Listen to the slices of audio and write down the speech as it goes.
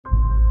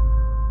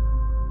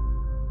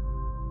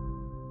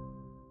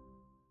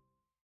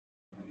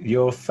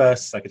your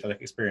first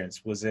psychedelic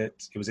experience, it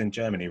was in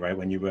Germany, right,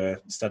 when you were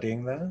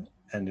studying there,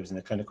 and it was in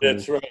a clinical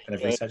That's right. kind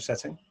of research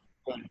setting?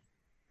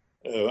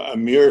 A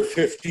mere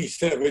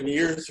 57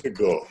 years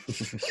ago.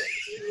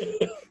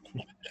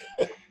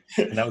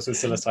 And that was with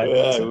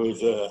psilocybin,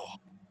 was it?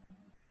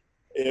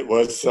 It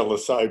was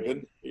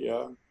psilocybin,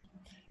 yeah.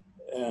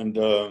 And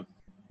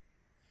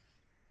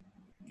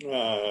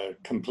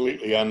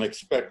completely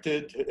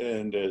unexpected,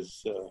 and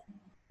as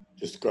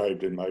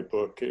described in my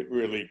book, it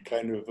really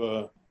kind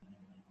of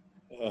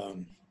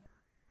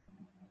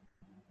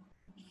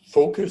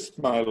focused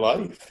my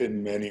life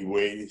in many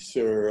ways,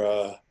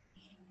 or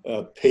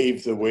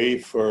paved the way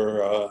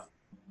for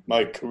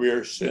my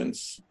career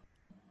since.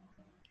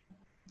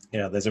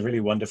 Yeah, there's a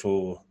really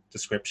wonderful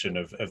description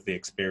of the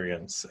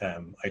experience.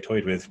 I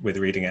toyed with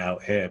reading it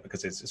out here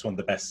because it's one of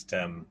the best,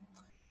 kind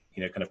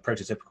of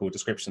prototypical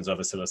descriptions of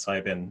a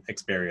psilocybin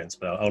experience.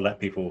 But I'll let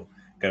people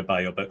go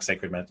buy your book,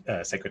 Sacred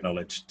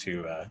Knowledge,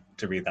 to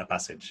read that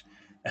passage.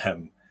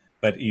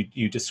 But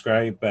you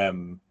describe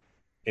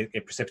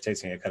it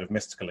precipitating a kind of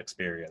mystical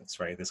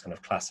experience, right? This kind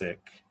of classic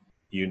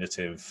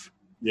unitive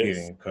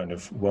feeling, kind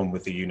of one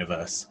with the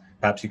universe.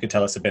 Perhaps you could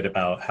tell us a bit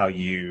about how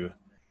you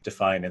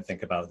define and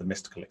think about the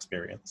mystical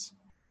experience.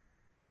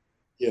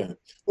 Yeah.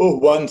 Well,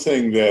 one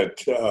thing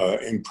that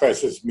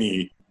impresses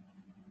me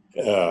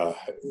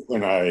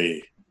when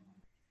I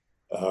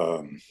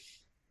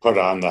put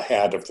on the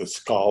hat of the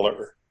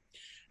scholar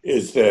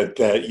is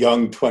that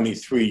young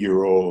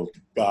 23-year-old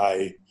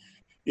guy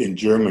in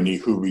Germany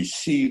who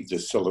received the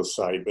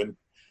psilocybin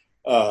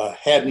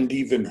hadn't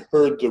even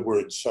heard the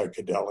word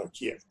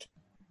psychedelic yet.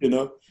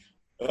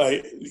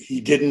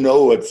 He didn't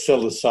know what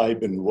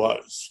psilocybin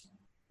was.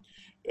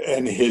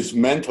 And his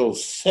mental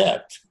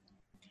set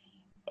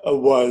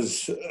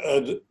was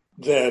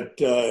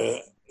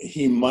that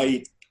he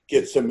might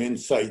get some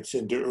insights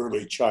into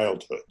early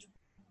childhood,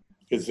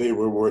 because they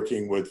were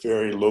working with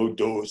very low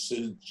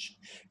dosage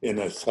in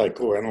a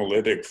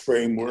psychoanalytic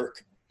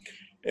framework.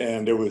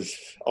 And it was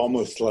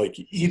almost like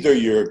either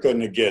you're going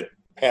to get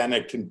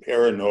panicked and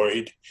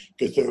paranoid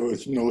because there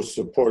was no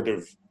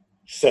supportive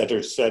set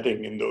or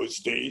setting in those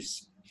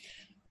days,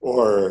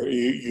 or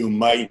you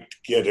might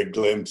get a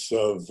glimpse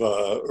of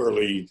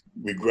early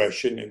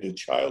regression into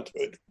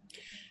childhood.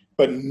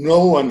 But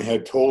no one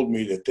had told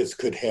me that this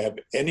could have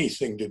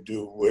anything to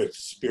do with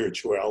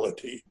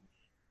spirituality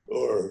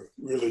or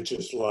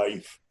religious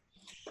life.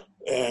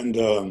 And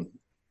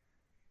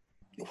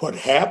what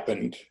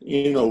happened,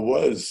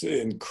 was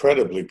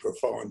incredibly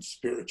profound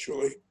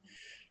spiritually.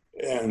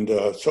 And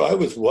so I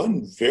was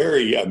one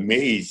very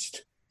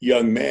amazed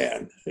young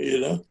man,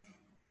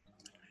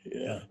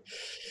 Yeah.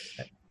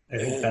 I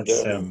think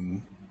that's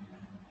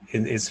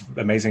it's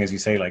amazing, as you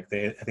say. Like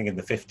I think in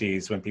the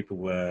 50s, when people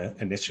were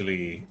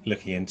initially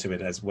looking into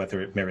it as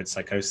whether it mirrored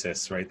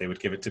psychosis, right? They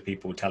would give it to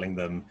people, telling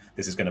them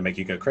this is going to make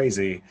you go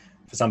crazy.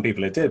 For some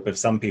people, it did, but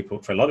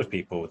for a lot of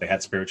people, they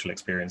had spiritual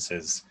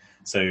experiences.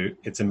 So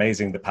it's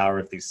amazing the power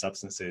of these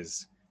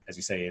substances, as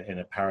you say, in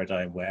a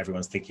paradigm where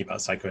everyone's thinking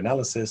about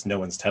psychoanalysis. No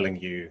one's telling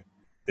you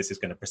this is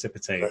going to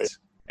precipitate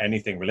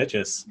anything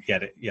religious,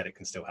 yet it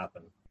can still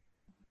happen.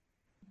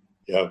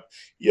 Yeah.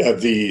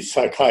 The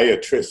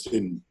psychiatrist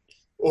in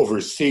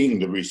overseeing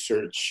the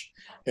research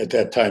at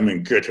that time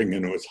in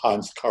Göttingen was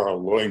Hans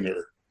Karl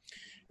Leuner.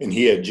 And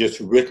he had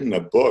just written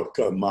a book,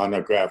 a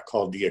monograph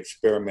called The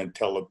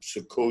Experimental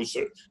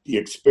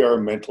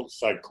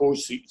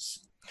Psychoses.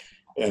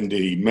 And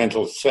the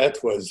mental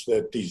set was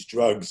that these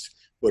drugs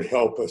would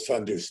help us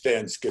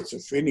understand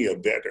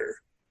schizophrenia better,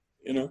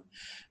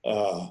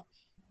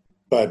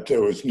 But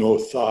there was no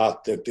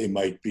thought that they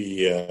might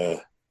be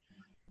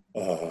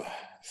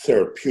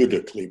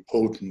therapeutically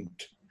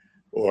potent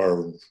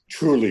or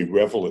truly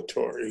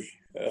revelatory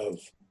of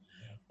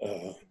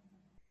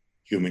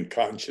human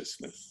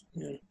consciousness.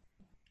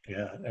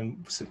 Yeah.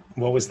 And so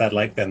what was that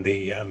like then?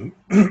 The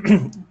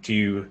do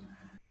you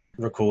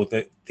recall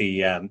that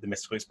the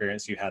mystical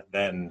experience you had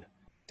then?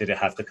 Did it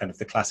have the kind of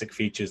the classic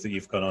features that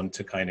you've gone on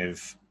to kind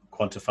of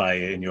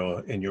quantify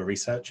in your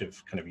research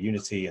of kind of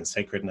unity and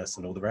sacredness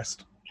and all the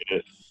rest?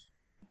 Yes.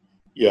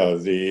 Yeah.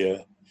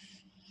 The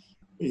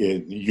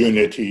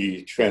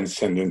unity,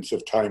 transcendence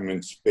of time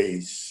and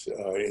space,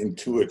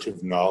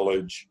 intuitive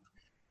knowledge,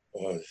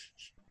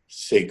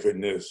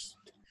 sacredness,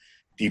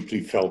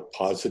 deeply felt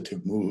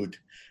positive mood,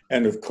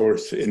 and of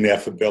course,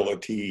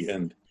 ineffability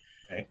and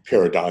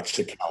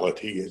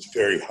paradoxicality. It's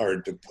very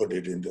hard to put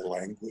it into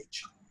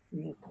language.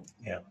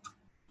 Yeah.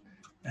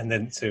 And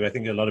then, so I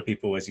think a lot of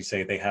people, as you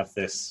say, they have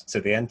this, so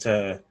they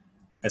enter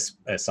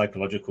a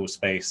psychological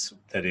space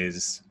that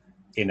is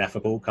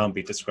ineffable, can't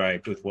be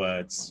described with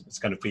words. It's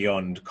kind of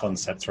beyond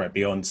concepts, right?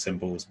 Beyond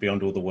symbols,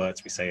 beyond all the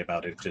words we say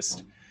about it.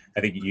 Just, I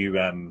think you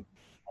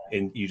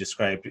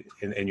described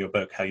in your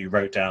book how you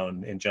wrote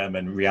down in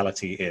German,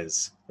 reality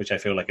is, which I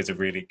feel like is a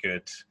really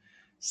good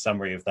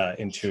summary of that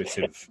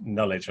intuitive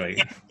knowledge, right?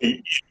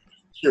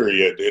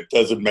 Period. It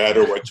doesn't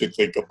matter what you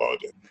think about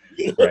it.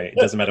 Right. It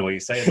doesn't matter what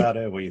you say about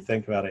it, what you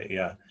think about it.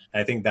 Yeah.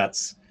 I think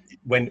that's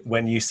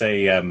when you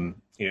say,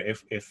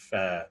 if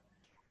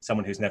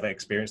someone who's never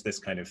experienced this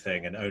kind of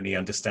thing and only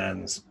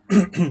understands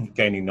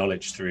gaining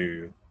knowledge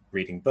through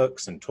reading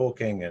books and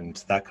talking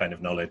and that kind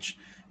of knowledge,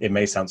 it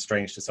may sound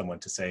strange to someone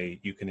to say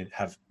you can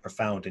have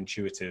profound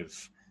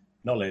intuitive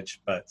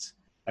knowledge. But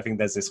I think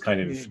there's this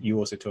kind of, you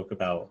also talk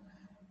about,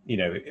 you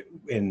know,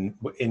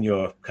 in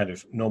your kind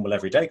of normal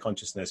everyday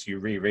consciousness, you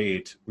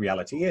reread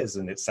reality is,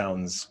 and it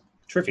sounds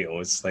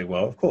trivial. It's like,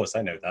 well, of course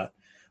I know that,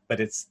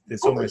 but it's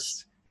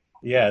almost,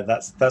 yeah,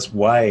 that's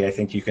why I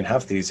think you can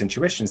have these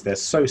intuitions. They're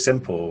so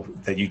simple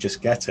that you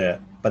just get it,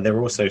 but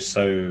they're also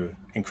so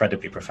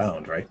incredibly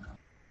profound, right?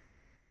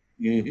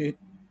 Mm-hmm.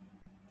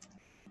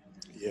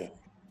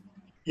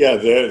 Yeah,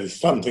 there's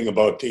something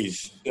about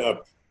these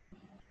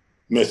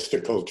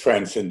mystical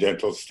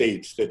transcendental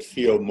states that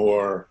feel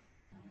more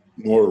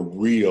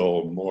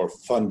real, more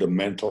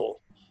fundamental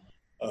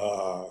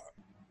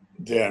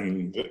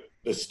than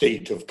the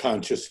state of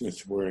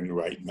consciousness we're in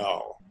right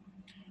now.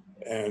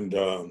 And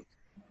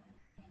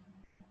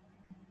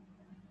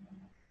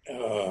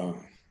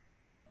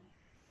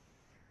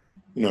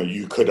you know,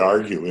 you could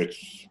argue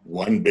it's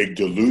one big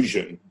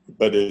delusion,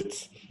 but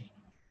it's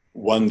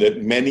one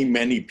that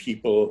many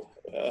people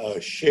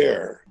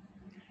share.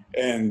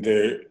 And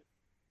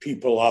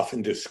people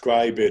often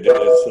describe it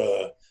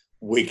as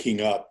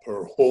waking up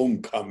or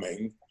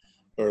homecoming,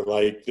 or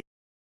like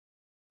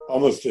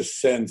almost a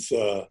sense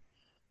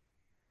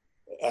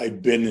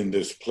I've been in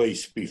this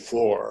place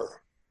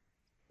before,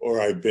 or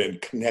I've been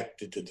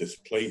connected to this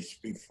place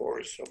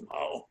before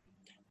somehow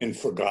and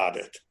forgot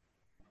it.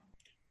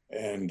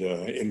 And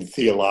in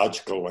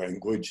theological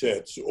language,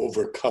 that's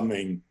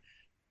overcoming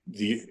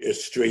the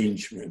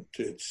estrangement.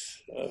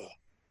 It's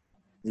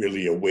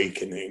really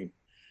awakening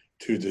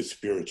to the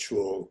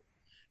spiritual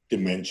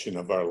dimension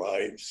of our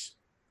lives.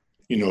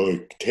 You know,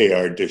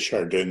 Teilhard de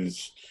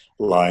Chardin's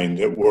line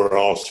that we're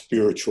all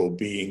spiritual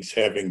beings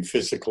having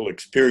physical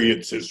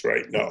experiences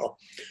right now,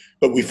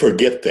 but we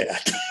forget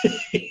that,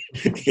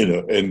 you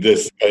know, and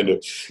this kind of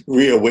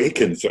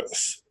reawakens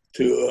us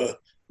to,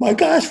 my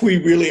gosh, we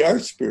really are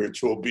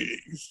spiritual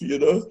beings, you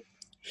know?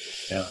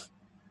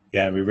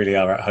 Yeah, we really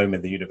are at home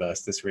in the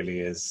universe. This really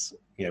is,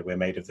 you know, we're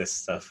made of this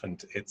stuff,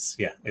 and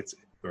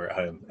we're at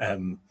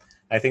home.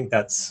 I think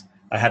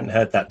I hadn't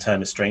heard that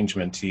term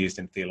estrangement used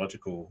in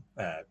theological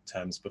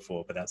terms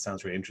before, but that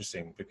sounds really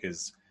interesting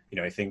because, you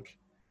know, I think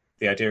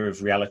the idea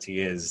of reality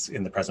is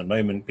in the present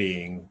moment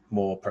being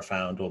more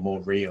profound or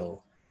more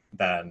real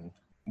than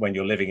when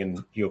you're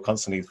you're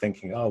constantly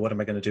thinking, oh, what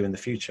am I going to do in the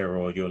future?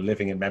 Or you're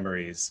living in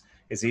memories.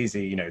 It's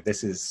easy, you know,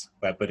 this is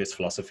where Buddhist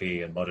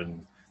philosophy and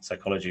modern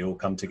psychology all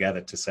come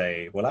together to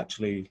say, well,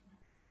 actually,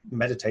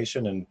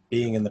 meditation and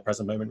being in the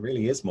present moment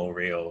really is more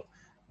real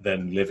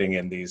than living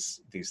in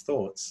these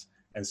thoughts.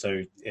 And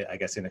so I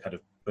guess in a kind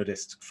of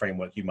Buddhist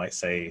framework, you might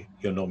say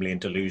you're normally in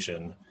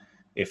delusion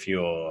if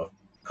you're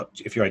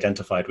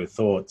identified with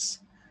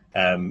thoughts.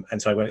 And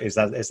so is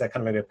there kind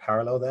of maybe a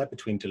parallel there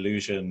between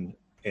delusion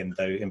in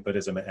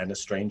Buddhism and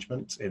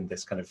estrangement in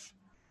this kind of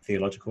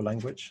theological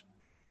language?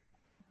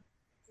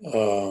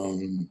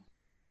 Well,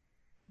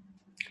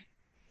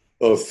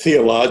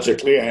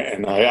 theologically,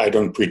 and I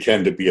don't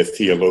pretend to be a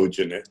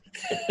theologian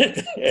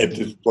at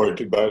this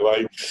point in my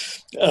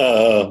life,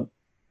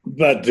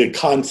 but the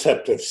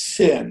concept of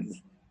sin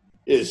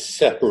is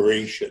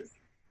separation.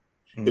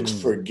 It's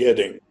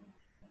forgetting.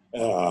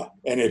 And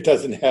it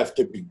doesn't have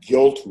to be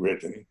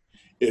guilt-ridden.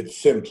 It's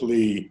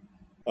simply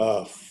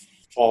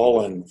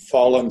fallen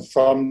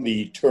from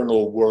the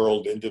eternal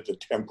world into the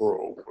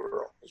temporal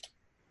world.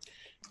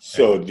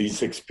 So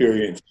these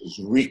experiences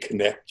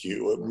reconnect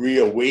you,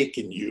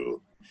 reawaken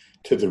you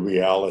to the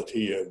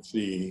reality of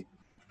the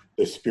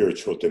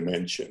spiritual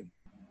dimension.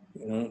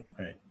 You know?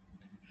 Right.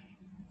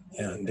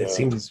 Yeah, and it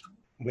seems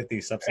with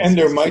these substances, and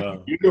there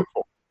might be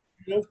beautiful.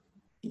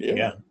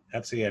 Yeah,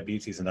 absolutely. Yeah,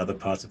 beauty is another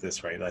part of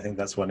this, right? I think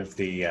that's one of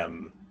the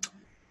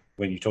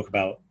when you talk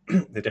about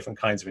the different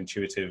kinds of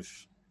intuitive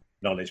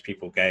knowledge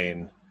people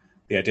gain,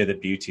 the idea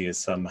that beauty is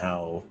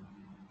somehow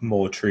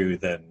more true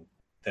than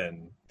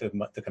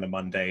the kind of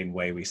mundane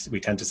way we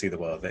tend to see the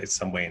world, that it's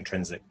some way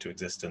intrinsic to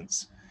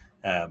existence,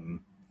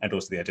 and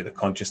also the idea that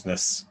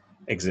consciousness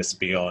exists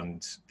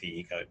beyond the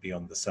ego,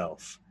 beyond the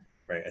self,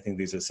 right? I think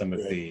these are some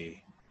of the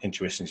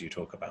intuitions you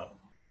talk about.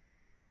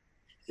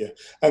 Yeah,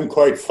 I'm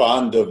quite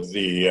fond of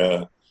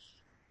the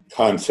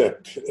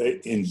concept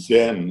in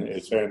Zen,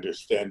 as I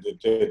understand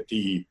it, that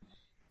the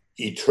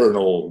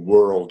eternal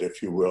world,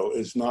 if you will,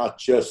 is not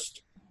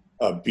just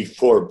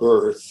before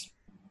birth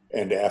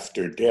and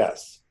after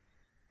death,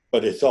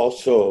 but it's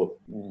also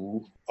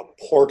a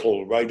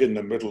portal right in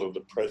the middle of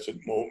the present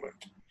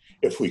moment.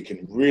 If we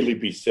can really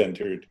be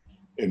centered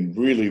and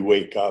really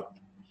wake up,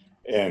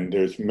 and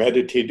there's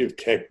meditative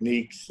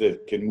techniques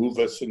that can move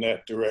us in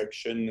that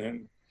direction,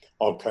 and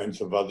all kinds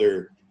of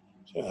other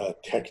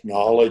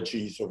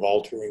technologies of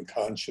altering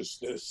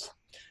consciousness.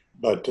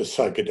 But the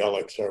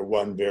psychedelics are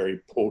one very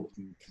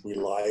potent,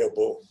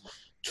 reliable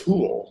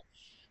tool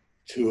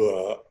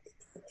to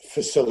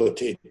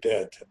facilitate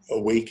that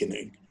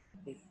awakening.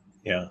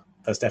 Yeah,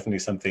 that's definitely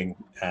something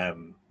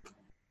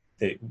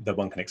that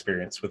one can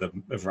experience with a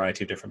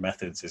variety of different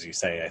methods, as you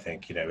say. I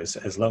think,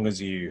 as long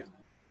as you,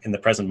 in the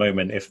present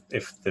moment, if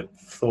the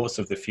thoughts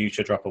of the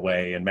future drop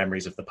away and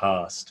memories of the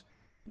past,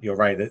 you're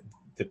right that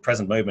the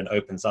present moment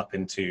opens up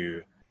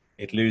into,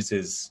 it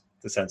loses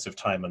the sense of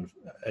time and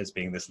as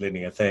being this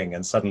linear thing,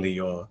 and suddenly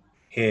you're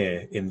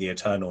here in the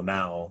eternal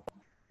now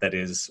that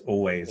is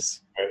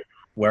always,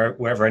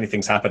 wherever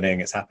anything's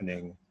happening, it's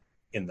happening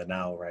in the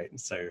now, right? And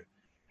so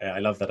I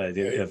love that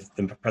idea of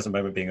the present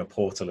moment being a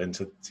portal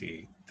into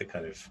the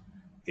kind of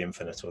the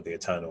infinite or the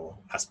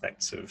eternal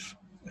aspects of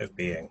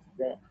being.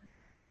 Yeah.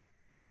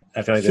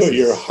 I feel like so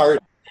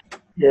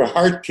your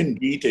heart can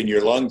beat and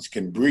your lungs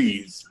can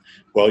breathe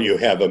while you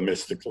have a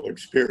mystical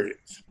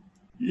experience,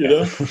 you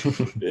know?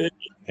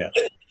 Yeah.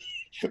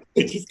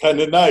 Which is kind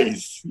of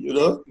nice,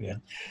 Yeah.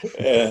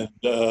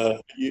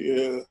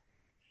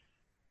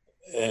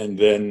 And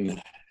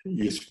then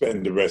you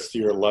spend the rest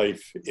of your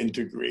life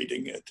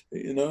integrating it,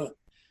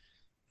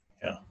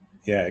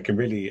 Yeah, it can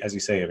really, as you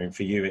say, I mean,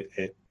 for you,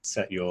 it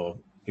set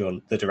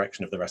the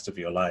direction of the rest of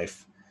your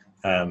life.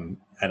 And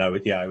I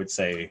would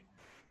say,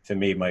 for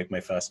me, my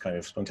first kind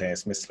of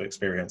spontaneous mystical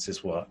experience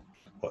is what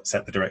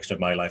set the direction of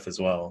my life as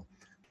well.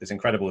 It's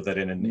incredible that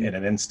in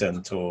an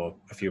instant or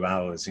a few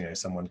hours,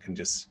 someone can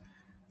just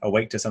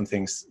awake to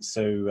something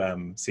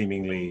so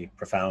seemingly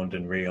profound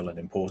and real and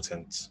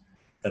important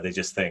that they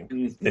just think,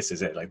 this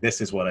is it, like, this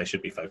is what I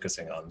should be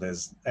focusing on.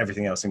 There's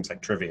everything else seems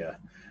like trivia,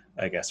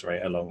 I guess,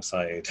 right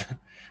alongside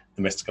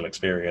the mystical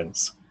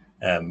experience.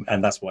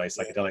 And that's why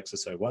psychedelics are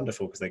so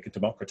wonderful, because they could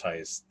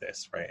democratize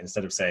this, right?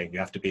 Instead of saying you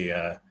have to be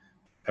a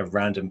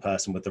random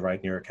person with the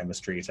right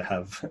neurochemistry to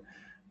have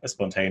a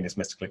spontaneous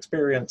mystical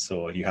experience,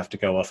 or you have to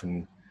go off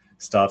and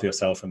starve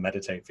yourself and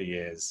meditate for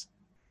years.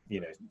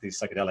 These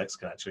psychedelics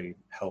can actually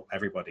help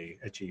everybody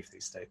achieve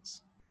these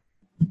states.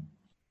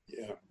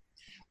 Yeah.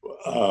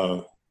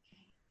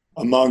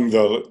 Among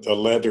the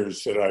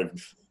letters that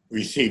I've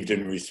received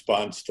in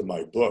response to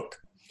my book,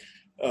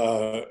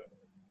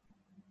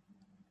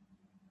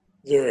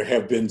 there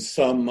have been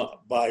some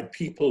by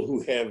people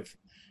who have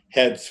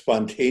had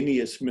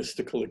spontaneous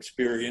mystical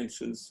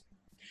experiences.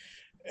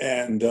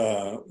 And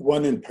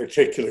one in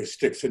particular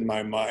sticks in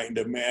my mind,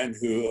 a man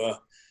who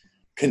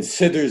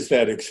considers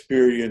that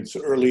experience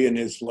early in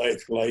his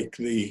life like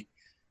the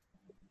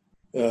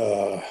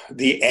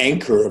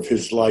anchor of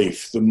his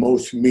life, the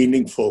most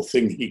meaningful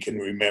thing he can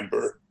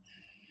remember.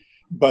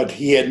 But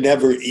he had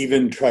never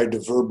even tried to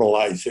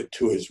verbalize it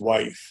to his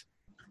wife,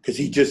 because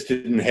he just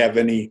didn't have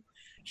the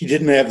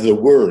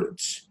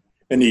words,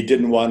 and he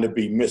didn't want to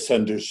be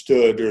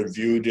misunderstood or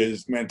viewed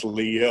as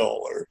mentally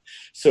ill.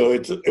 So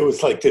it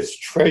was like this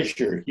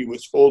treasure he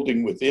was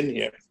holding within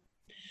him.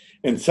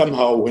 And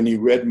somehow when he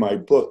read my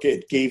book,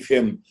 it gave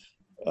him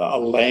a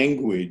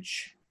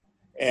language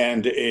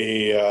and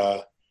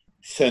a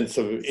sense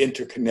of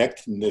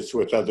interconnectedness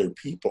with other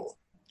people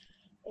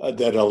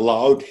that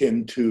allowed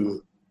him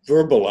to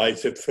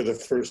verbalize it for the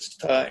first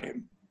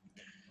time.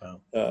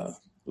 Wow.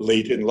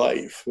 Late in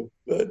life.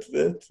 But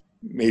that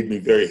made me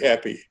very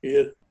happy.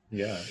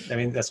 Yeah, I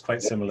mean, that's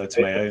quite similar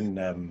to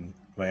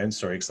my own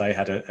story, because I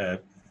had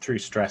through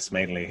stress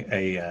mainly,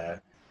 a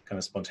kind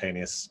of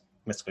spontaneous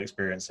mystical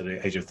experience at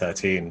the age of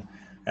 13,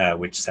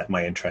 which set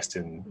my interest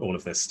in all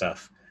of this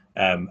stuff.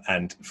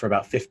 And for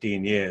about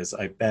 15 years,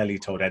 I barely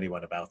told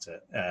anyone about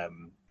it,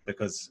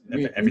 because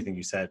of everything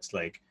you said.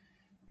 Like,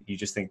 you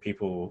just think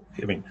people,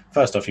 I mean,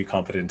 first off, you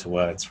can't put it into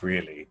words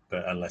really,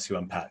 but unless you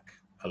unpack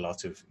a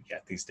lot of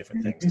these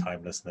different things,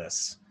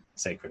 timelessness,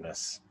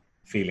 sacredness,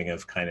 feeling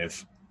of kind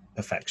of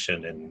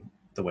perfection in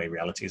the way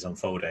reality is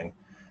unfolding.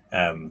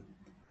 And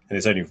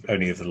it's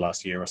only over the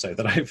last year or so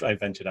that I've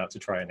ventured out to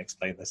try and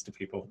explain this to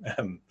people.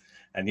 And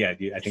I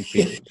think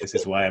this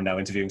is why I'm now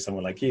interviewing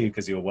someone like you,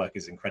 because your work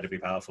is incredibly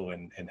powerful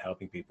in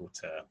helping people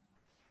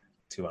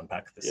to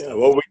unpack this stuff.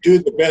 Well, we do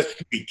the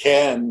best we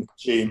can,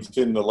 James,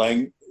 in the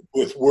language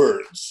with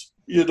words.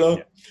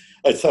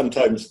 I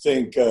sometimes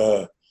think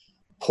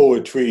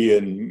poetry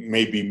and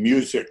maybe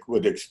music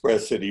would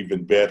express it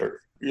even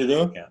better.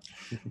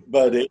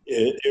 But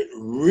it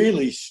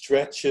really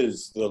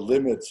stretches the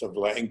limits of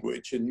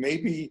language, and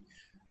maybe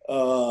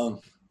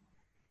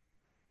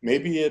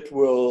it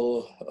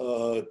will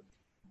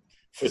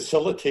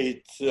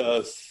facilitate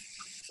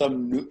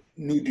some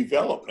new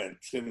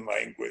developments in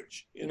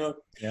language.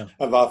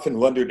 I've often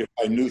wondered if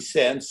I knew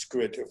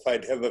Sanskrit, if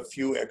I'd have a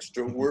few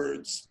extra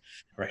words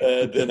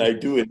than I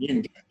do in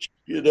English.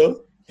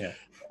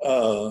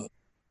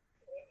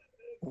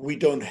 We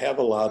don't have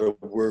a lot of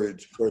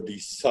words for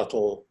these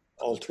subtle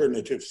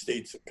alternative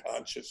states of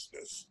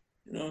consciousness,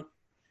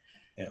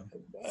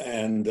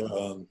 And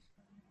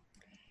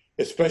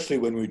especially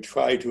when we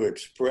try to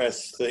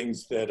express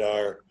things that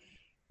are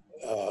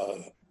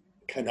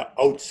kind of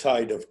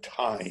outside of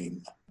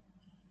time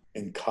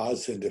and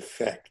cause and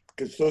effect,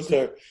 because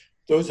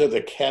those are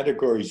the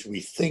categories we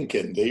think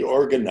in. They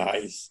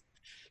organize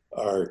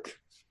our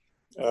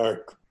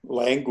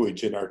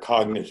language and our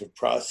cognitive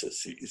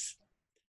processes.